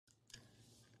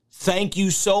Thank you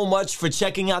so much for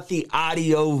checking out the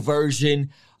audio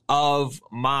version of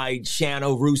my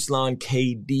channel, Ruslan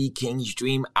KD, King's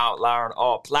Dream Outlier on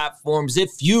all platforms.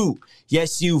 If you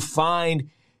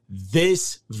find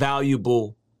this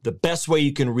valuable, the best way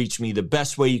you can reach me, the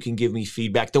best way you can give me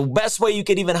feedback, the best way you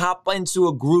can even hop into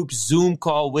a group Zoom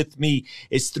call with me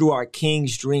is through our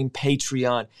King's Dream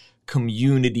Patreon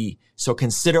community. So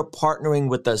consider partnering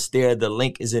with us there. The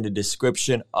link is in the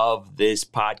description of this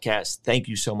podcast. Thank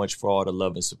you so much for all the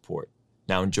love and support.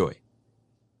 Now enjoy.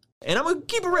 And I'm gonna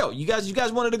keep it real. You guys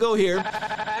wanted to go here.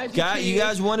 You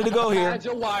guys wanted to go here,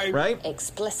 right?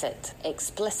 Explicit.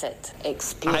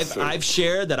 I've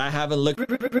shared that I haven't looked.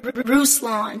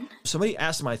 Ruslan. Somebody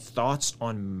asked my thoughts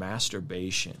on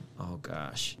masturbation. Oh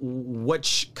gosh,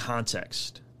 which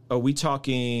context? Are we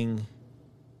talking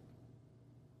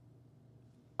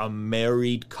a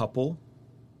married couple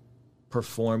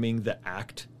performing the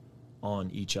act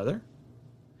on each other?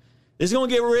 This is gonna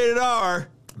get rated R.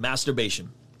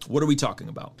 Masturbation. What are we talking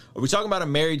about? Are we talking about a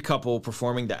married couple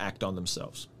performing the act on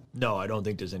themselves? No, I don't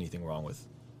think there's anything wrong with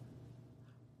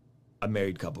a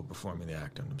married couple performing the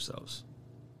act on themselves.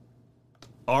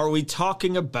 Are we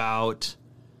talking about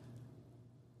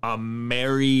a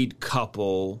married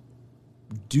couple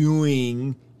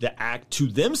doing the act to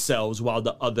themselves while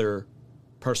the other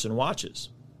person watches?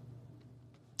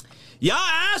 Y'all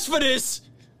asked for this.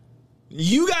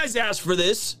 You guys asked for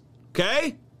this,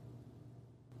 okay?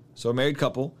 So a married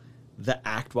couple, the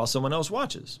act while someone else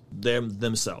watches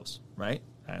themselves, right?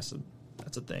 That's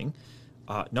a thing.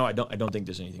 No, I don't think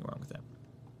there's anything wrong with that.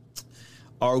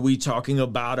 Are we talking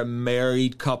about a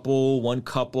married couple? One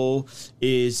couple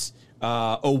is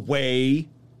away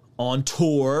on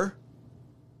tour,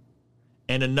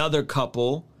 and another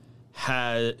couple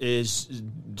is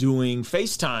doing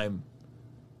FaceTime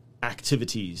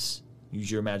activities.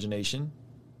 Use your imagination.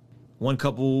 One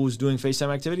couple is doing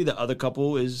FaceTime activity. The other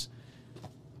couple is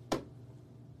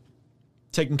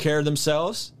taking care of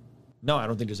themselves. No, I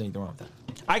don't think there's anything wrong with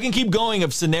that. I can keep going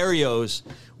of scenarios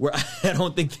where I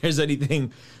don't think there's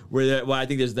anything I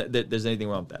think there's anything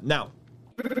wrong with that. Now,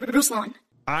 Ruslan.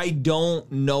 I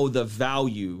don't know the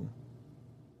value,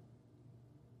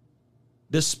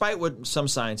 despite what some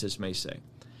scientists may say,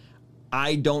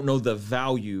 I don't know the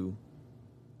value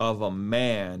of a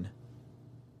man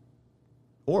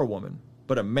or a woman,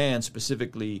 but a man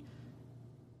specifically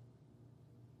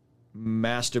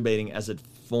masturbating as a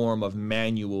form of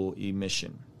manual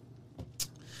emission.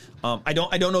 I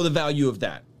don't know the value of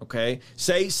that. Okay,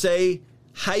 say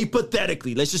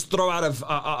hypothetically, let's just throw out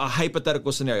a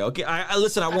hypothetical scenario. Okay,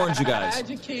 listen. I warned you guys.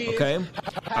 Okay,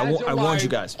 I warned you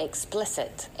guys.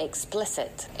 Explicit.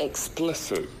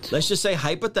 Let's just say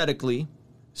hypothetically,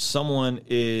 someone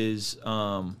is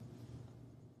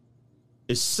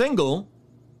single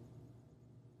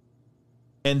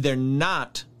and they're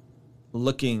not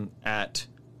looking at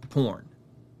porn,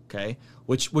 okay?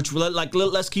 Which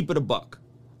let's keep it a buck.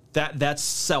 That's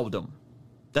seldom.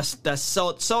 That's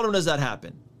seldom does that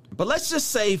happen. But let's just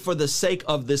say, for the sake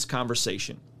of this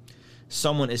conversation,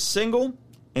 someone is single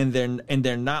and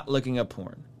they're not looking at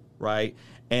porn, right?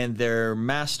 And they're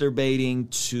masturbating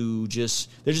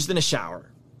they're just in a shower.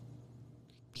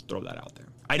 Just throw that out there.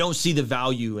 I don't see the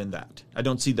value in that. I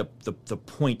don't see the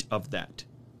point of that.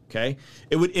 Okay?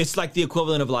 It's like the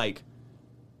equivalent of, like,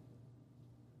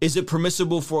 is it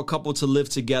permissible for a couple to live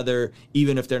together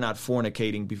even if they're not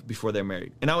fornicating before they're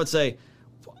married? And I would say,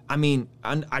 I mean,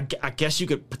 I guess you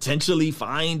could potentially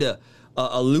find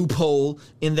a loophole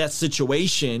in that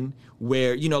situation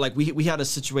where, like we had a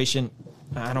situation.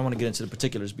 I don't want to get into the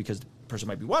particulars because the person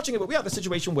might be watching it, but we have a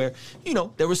situation where,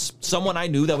 there was someone I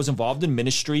knew that was involved in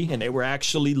ministry and they were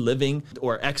actually living,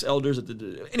 or ex-elders.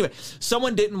 Anyway,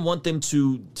 someone didn't want them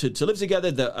to live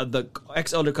together. The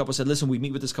ex-elder couple said, listen, we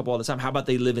meet with this couple all the time. How about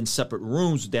they live in separate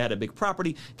rooms? They had a big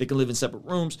property. They can live in separate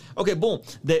rooms. Okay, boom.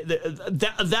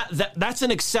 That's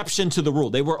an exception to the rule.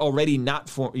 They were already not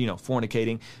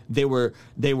fornicating. They were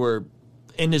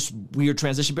in this weird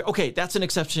transition. But okay, that's an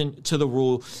exception to the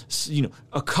rule.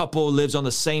 A couple lives on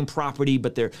the same property,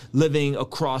 but they're living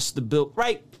across the bill,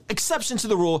 right? Exception to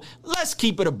the rule. Let's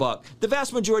keep it a buck. The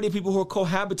vast majority of people who are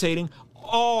cohabitating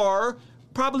are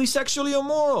probably sexually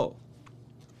immoral.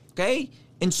 Okay?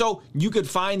 And so you could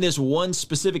find this one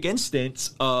specific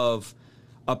instance of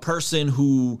a person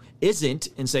who isn't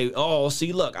and say, oh,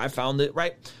 see, look, I found it,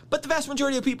 right? But the vast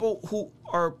majority of people who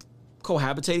are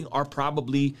cohabitating are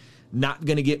probably not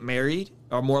going to get married,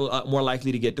 are more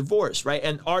likely to get divorced, right?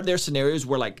 And are there scenarios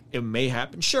where, like, it may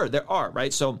happen? Sure, there are,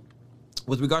 right? So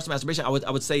with regards to masturbation, I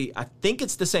would say I think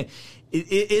it's the same.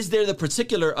 Is there the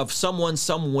particular of someone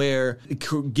somewhere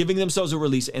giving themselves a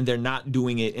release and they're not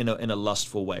doing it in a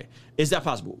lustful way? Is that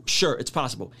possible? Sure, it's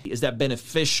possible. Is that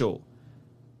beneficial?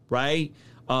 Right?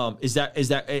 Is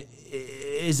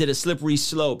it a slippery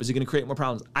slope? Is it going to create more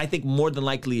problems? I think more than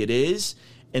likely it is.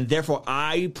 And therefore,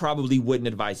 I probably wouldn't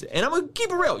advise it. And I'm gonna keep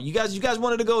it real. You guys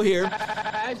wanted to go here.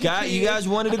 You guys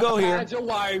wanted to go here,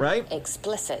 right?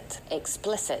 Explicit.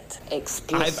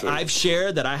 I've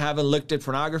shared that I haven't looked at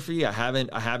pornography. I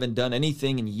haven't done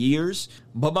anything in years.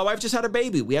 But my wife just had a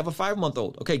baby. We have a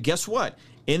 5-month-old. Okay, guess what?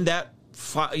 In that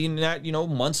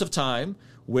months of time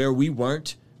where we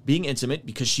weren't being intimate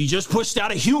because she just pushed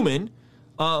out a human,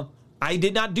 I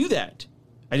did not do that.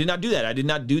 I did not do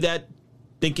that.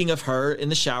 Thinking of her in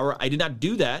the shower. I did not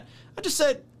do that. I just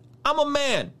said, I'm a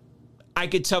man. I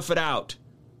could tough it out,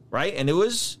 right? And it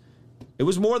was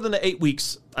more than the 8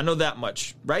 weeks. I know that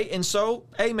much, right? And so,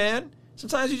 hey, man,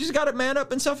 sometimes you just got to man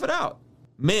up and tough it out.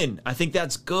 Men, I think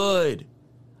that's good.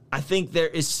 I think there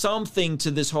is something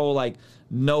to this whole, like,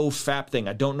 no fap thing.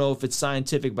 I don't know if it's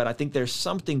scientific, but I think there's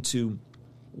something to,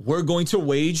 we're going to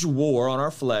wage war on our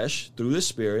flesh through the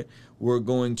Spirit. We're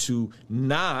going to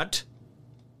not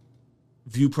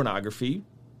view pornography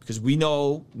because we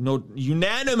know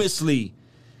unanimously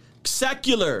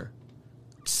secular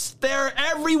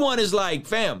everyone is like,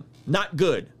 fam, not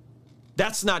good.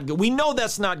 That's not good. We know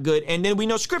that's not good. And then we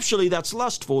know scripturally that's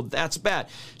lustful. That's bad.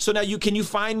 So now can you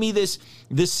find me this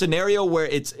scenario where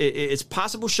it's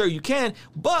possible? Sure, you can.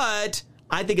 But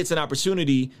I think it's an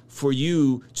opportunity for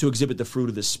you to exhibit the fruit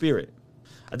of the Spirit.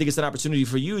 I think it's an opportunity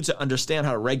for you to understand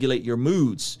how to regulate your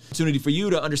moods. Opportunity for you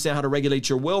to understand how to regulate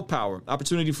your willpower.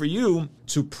 Opportunity for you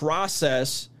to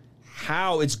process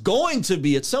how it's going to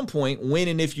be at some point when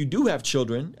and if you do have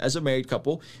children as a married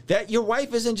couple, that your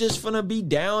wife isn't just going to be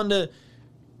down to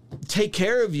take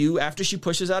care of you after she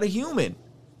pushes out a human.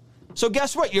 So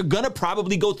guess what? You're going to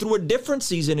probably go through a different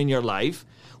season in your life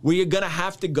where you're going to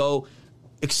have to go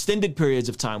extended periods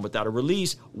of time without a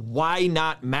release. Why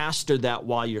not master that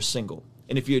while you're single?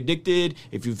 And if you're addicted,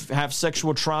 if you have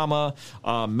sexual trauma,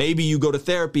 maybe you go to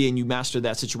therapy and you master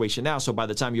that situation now. So by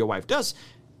the time your wife does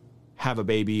have a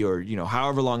baby or,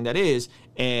 however long that is,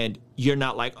 and you're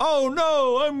not like, oh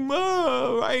no, I'm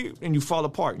right. And you fall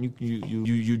apart and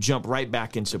you jump right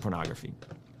back into pornography.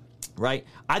 Right.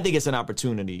 I think it's an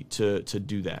opportunity to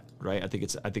do that. Right. I think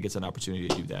it's an opportunity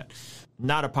to do that.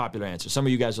 Not a popular answer. Some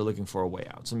of you guys are looking for a way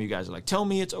out. Some of you guys are like, tell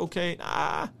me it's okay. Nah,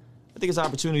 I think it's an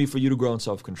opportunity for you to grow in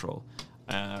self-control.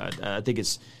 I think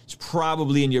it's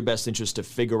probably in your best interest to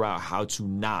figure out how to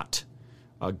not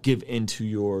give into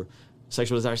your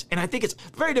sexual desires. And I think it's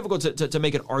very difficult to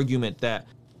make an argument that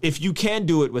if you can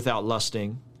do it without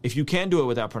lusting, if you can do it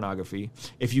without pornography,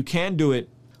 if you can do it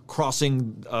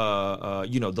crossing,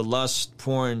 the lust,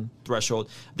 porn threshold,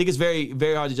 I think it's very,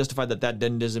 very hard to justify that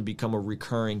then doesn't become a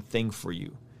recurring thing for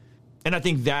you. And I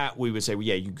think that we would say, well,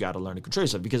 yeah, you got to learn to control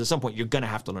yourself because at some point you're going to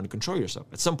have to learn to control yourself.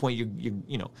 At some point,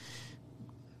 you know.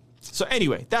 So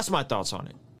anyway, that's my thoughts on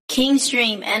it.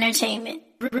 Kingstream Entertainment.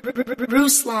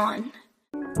 Ruslan.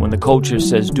 When the culture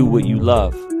says do what you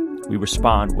love, we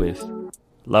respond with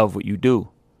love what you do.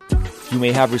 You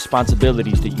may have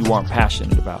responsibilities that you aren't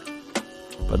passionate about,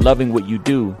 but loving what you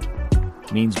do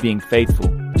means being faithful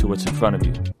to what's in front of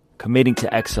you, committing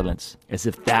to excellence as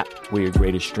if that were your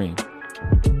greatest dream.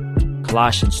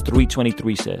 Colossians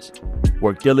 3:23 says,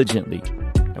 work diligently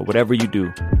at whatever you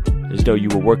do as though you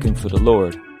were working for the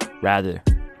Lord rather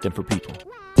than for people.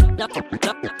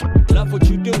 Love what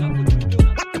you do.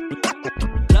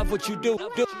 Love what you do.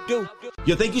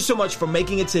 Yo, thank you so much for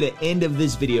making it to the end of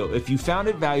this video. If you found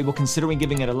it valuable, considering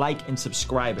giving it a like and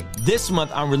subscribing. This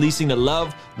month, I'm releasing the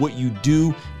Love What You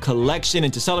Do collection.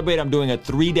 And to celebrate, I'm doing a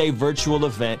 3-day virtual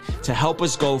event to help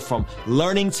us go from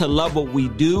learning to love what we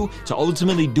do to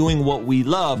ultimately doing what we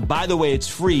love. By the way, it's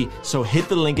free, so hit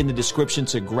the link in the description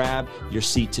to grab your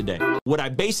seat today. What I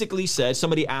basically said,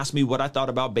 somebody asked me what I thought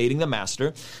about baiting the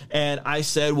master, and I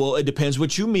said, well, it depends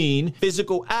what you mean.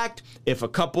 Physical act, if a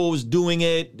couple is doing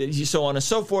it, so on and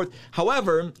so forth.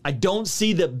 However, I don't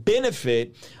see the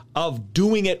benefit of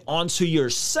doing it onto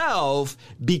yourself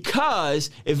because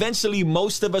eventually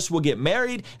most of us will get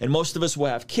married and most of us will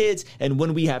have kids. And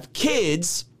when we have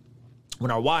kids,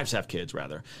 when our wives have kids,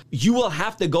 rather, you will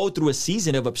have to go through a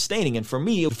season of abstaining. And for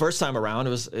me, the first time around,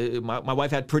 it was my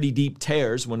wife had pretty deep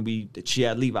tears when she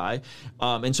had Levi,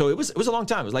 and so it was a long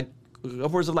time. It was like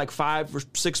upwards of like 5 or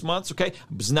 6 months. Okay,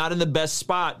 I was not in the best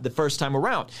spot the first time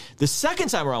around. The second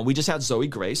time around, we just had Zoe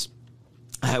Grace.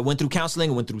 I went through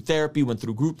counseling, went through therapy, went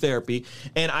through group therapy,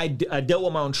 and I dealt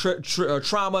with my own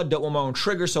trauma, dealt with my own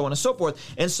triggers, so on and so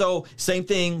forth. And so, same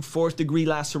thing, 4th degree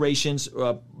lacerations,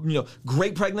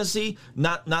 great pregnancy,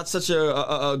 not such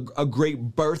a great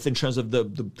birth in terms of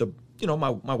the my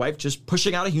wife just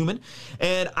pushing out a human.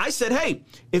 And I said, hey,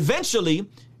 eventually,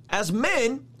 as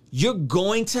men, you're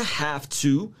going to have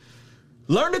to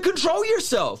learn to control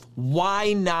yourself.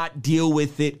 Why not deal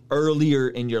with it earlier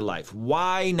in your life?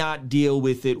 Why not deal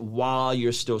with it while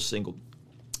you're still single?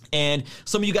 And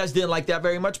some of you guys didn't like that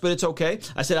very much, but it's okay.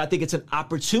 I said, I think it's an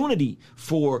opportunity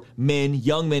for men,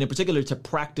 young men in particular, to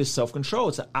practice self-control.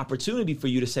 It's an opportunity for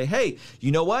you to say, hey,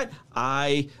 you know what?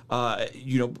 I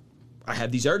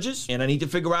have these urges and I need to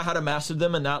figure out how to master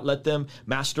them and not let them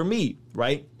master me,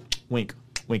 right? Wink,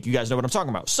 wink. You guys know what I'm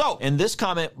talking about. So, and this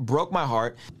comment broke my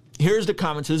heart. Here's the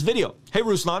comment to this video. Hey,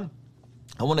 Ruslan,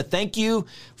 I want to thank you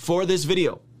for this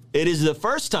video. It is the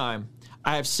first time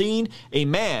I have seen a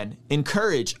man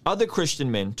encourage other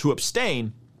Christian men to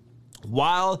abstain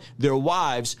while their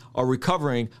wives are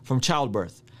recovering from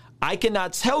childbirth. I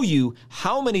cannot tell you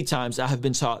how many times I have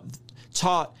been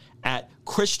taught at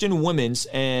Christian women's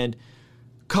and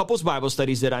couples Bible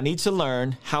studies that I need to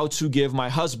learn how to give my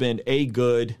husband a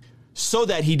good so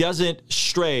that he doesn't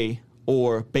stray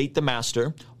or bait the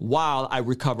master while I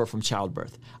recover from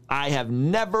childbirth. I have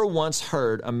never once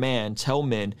heard a man tell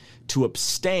men to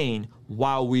abstain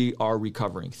while we are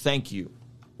recovering. Thank you.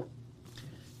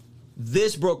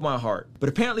 This broke my heart, but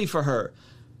apparently for her,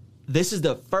 this is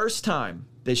the first time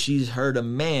that she's heard a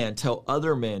man tell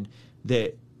other men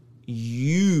that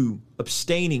you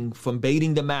abstaining from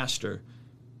baiting the master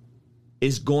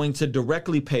is going to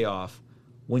directly pay off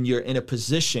when you're in a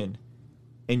position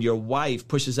and your wife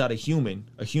pushes out a human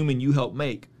you helped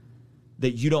make,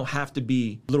 that you don't have to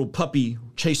be a little puppy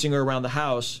chasing her around the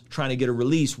house trying to get a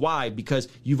release. Why? Because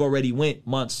you've already went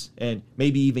months and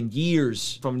maybe even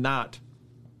years from not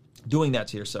doing that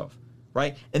to yourself,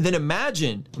 right? And then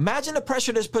imagine the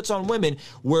pressure this puts on women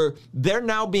where they're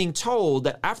now being told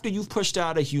that after you've pushed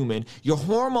out a human, your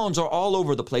hormones are all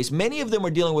over the place. Many of them are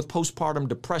dealing with postpartum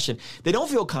depression. They don't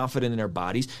feel confident in their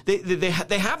bodies. They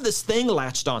have this thing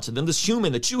latched onto them, this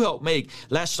human that you helped make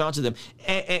latched onto them.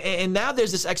 And now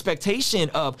there's this expectation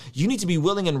of you need to be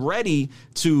willing and ready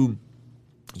to,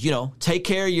 take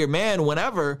care of your man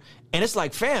whenever. And it's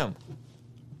like, fam,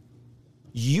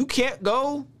 you can't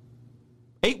go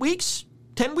 8 weeks,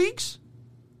 10 weeks?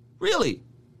 Really?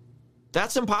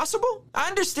 That's impossible? I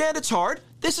understand it's hard.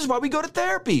 This is why we go to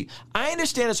therapy. I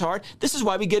understand it's hard. This is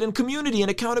why we get in community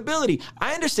and accountability.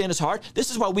 I understand it's hard.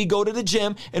 This is why we go to the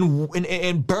gym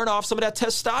and burn off some of that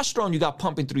testosterone you got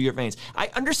pumping through your veins. I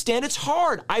understand it's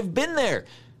hard. I've been there.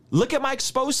 Look at my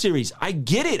Exposed series. I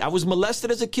get it. I was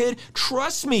molested as a kid.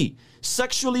 Trust me.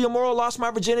 Sexually immoral, lost my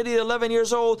virginity at 11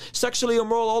 years old. Sexually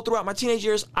immoral all throughout my teenage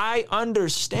years. I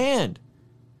understand.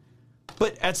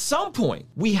 But at some point,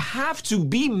 we have to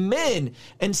be men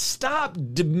and stop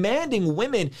demanding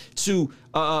women to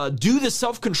do the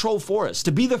self-control for us,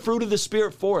 to be the fruit of the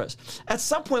Spirit for us. At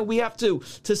some point, we have to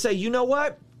say, you know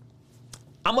what?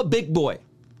 I'm a big boy.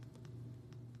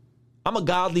 I'm a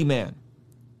godly man.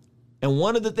 And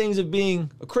one of the things of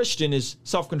being a Christian is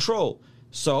self-control.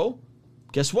 So,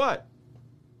 guess what?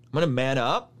 I'm going to man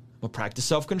up. I'm going to practice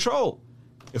self-control.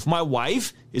 If my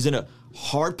wife is in a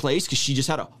hard place because she just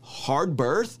had a hard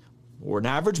birth or an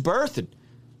average birth and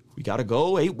we got to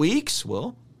go 8 weeks,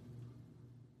 well,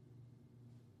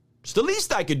 it's the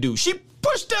least I could do. She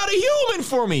pushed out a human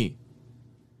for me.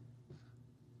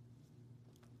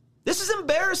 This is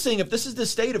embarrassing if this is the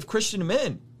state of Christian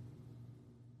men.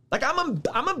 Like,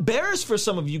 I'm embarrassed for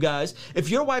some of you guys. If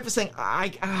your wife is saying,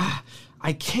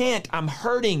 I can't, I'm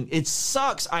hurting, it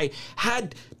sucks, I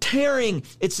had tearing,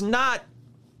 it's not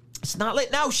late.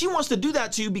 Now, she wants to do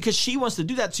that to you because she wants to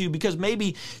do that to you because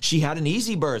maybe she had an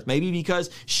easy birth. Maybe because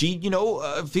she,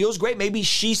 feels great. Maybe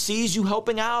she sees you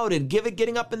helping out and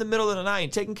getting up in the middle of the night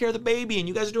and taking care of the baby and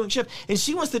you guys are doing shift. And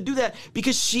she wants to do that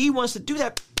because she wants to do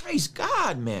that. Praise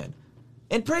God, man.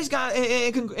 And praise God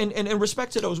and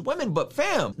respect to those women. But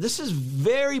fam, this is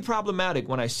very problematic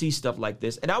when I see stuff like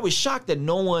this. And I was shocked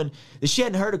that she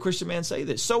hadn't heard a Christian man say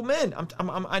this. So men,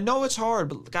 I know it's hard,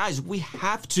 but guys, we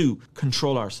have to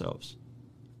control ourselves.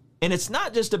 And it's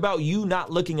not just about you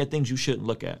not looking at things you shouldn't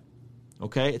look at.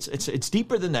 Okay? It's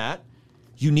deeper than that.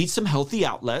 You need some healthy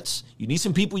outlets. You need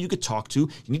some people you could talk to. You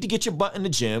need to get your butt in the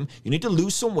gym. You need to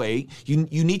lose some weight. You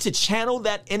need to channel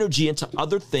that energy into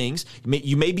other things.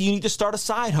 Maybe you need to start a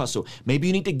side hustle. Maybe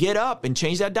you need to get up and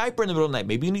change that diaper in the middle of the night.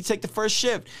 Maybe you need to take the first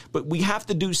shift. But we have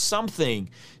to do something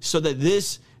so that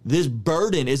this this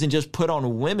burden isn't just put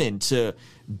on women to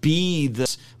be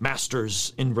the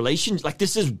masters in relations. Like,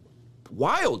 this is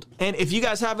wild. And if you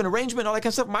guys have an arrangement, all that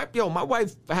kind of stuff, my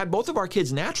wife had both of our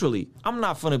kids naturally. I'm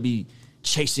not going to be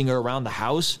chasing her around the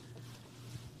house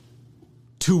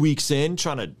 2 weeks in,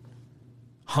 trying to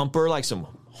hump her like some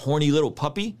horny little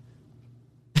puppy.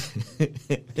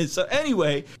 So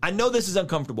anyway, I know this is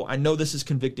uncomfortable. I know this is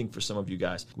convicting for some of you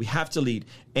guys. We have to lead.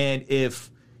 And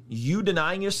if you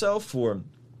denying yourself for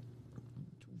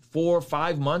 4 or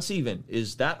 5 months even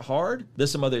is that hard,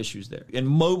 there's some other issues there. And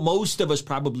most of us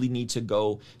probably need to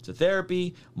go to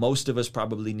therapy. Most of us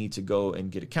probably need to go and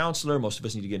get a counselor. Most of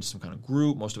us need to get into some kind of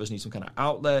group. Most of us need some kind of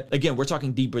outlet. Again, we're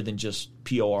talking deeper than just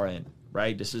PORN,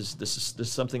 right? This is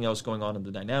something else going on in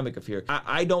the dynamic of here.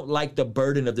 I don't like the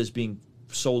burden of this being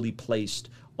solely placed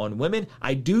on women.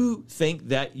 I do think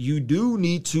that you do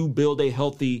need to build a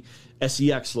healthy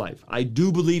sex life. I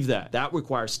do believe that. That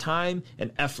requires time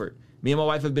and effort. Me and my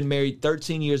wife have been married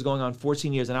 13 years, going on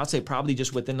 14 years, and I'd say probably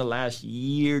just within the last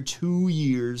year, 2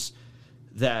 years,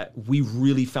 that we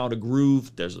really found a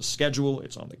groove. There's a schedule,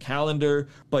 it's on the calendar,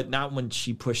 but not when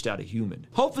she pushed out a human.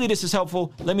 Hopefully this is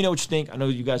helpful. Let me know what you think. I know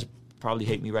you guys probably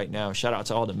hate me right now. Shout out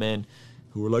to all the men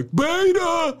who were like,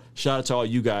 beta! Shout out to all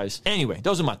you guys. Anyway,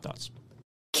 those are my thoughts.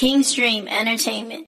 Kingstream Entertainment.